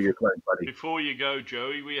enjoy your client, buddy. Before you go,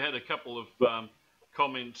 Joey, we had a couple of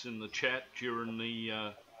comments in the chat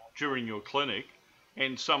during your clinic,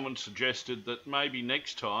 and someone suggested that maybe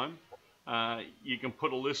next time you can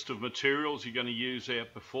put a list of materials you're going to use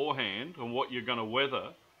out beforehand and what you're going to weather,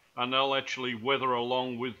 and they'll actually weather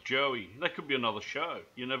along with Joey. That could be another show.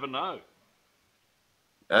 You never know.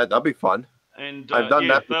 That'd be fun. And I've done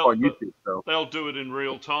that before on YouTube. So. They'll do it in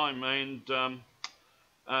real time. And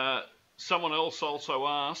someone else also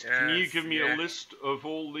asked, can you give me a list of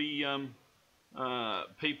all the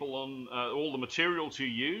people on all the materials you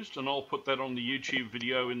used, and I'll put that on the YouTube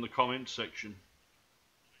video in the comments section.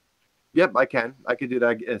 Yep, I can. I can do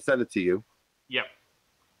that and send it to you. Yep.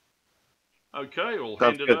 Okay, I'll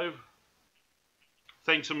Sounds hand it good. over.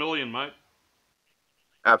 Thanks a million, mate.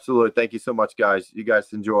 Absolutely. Thank you so much, guys. You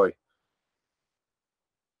guys enjoy.